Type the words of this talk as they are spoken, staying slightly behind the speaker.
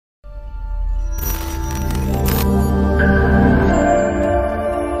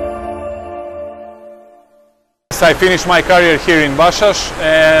years I finished my career here in Vasas,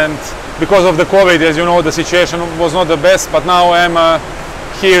 and because of the COVID, as you know, the situation was not the best, but now I'm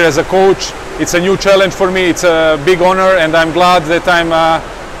here as a coach. It's a new challenge for me, it's a big honor, and I'm glad that I'm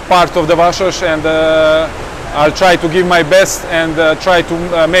part of the Vasas, and I'll try to give my best and try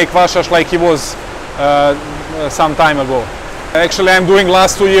to make Vasas like he was some time ago. Actually, I'm doing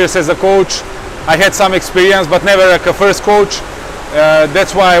last 2 years as a coach. I had some experience, but never like a first coach.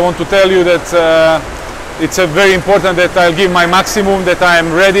 That's why I want to tell you that it's very important that I'll give my maximum, that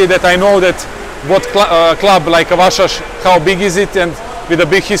I'm ready, that I know that what club like Vasas, how big is it, and with a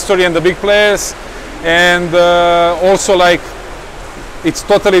big history and the big players, and also like it's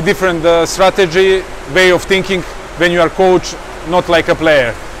totally different strategy, way of thinking when you are coach, not like a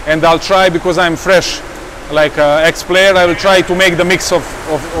player. And I'll try, because I'm fresh, like ex-player, I will try to make the mix of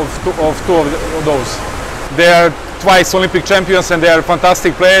two of those. They are twice Olympic champions and they are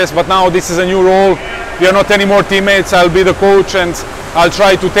fantastic players, but now this is a new role. We are not anymore teammates. I'll be the coach and I'll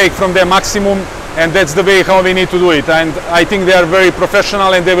try to take from them maximum, and that's the way how we need to do it. And I think they are very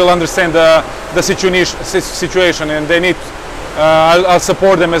professional and they will understand the situation, and they need, I'll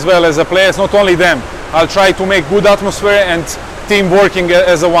support them as well as the players, not only them. I'll try to make good atmosphere and team working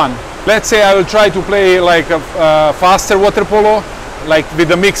as a one. Let's say I will try to play like a faster water polo, like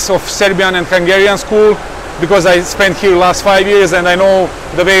with a mix of Serbian and Hungarian school, because I spent here last 5 years and I know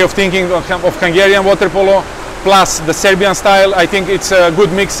the way of thinking of Hungarian water polo plus the Serbian style. I think it's a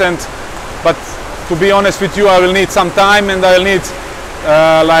good mix, but to be honest with you, I will need some time and I'll need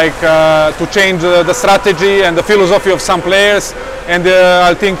to change the strategy and the philosophy of some players, and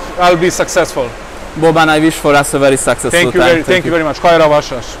I think I'll be successful. Boban, I wish for us a very successful time. Thank you very much. Hajrá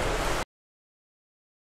Vasas!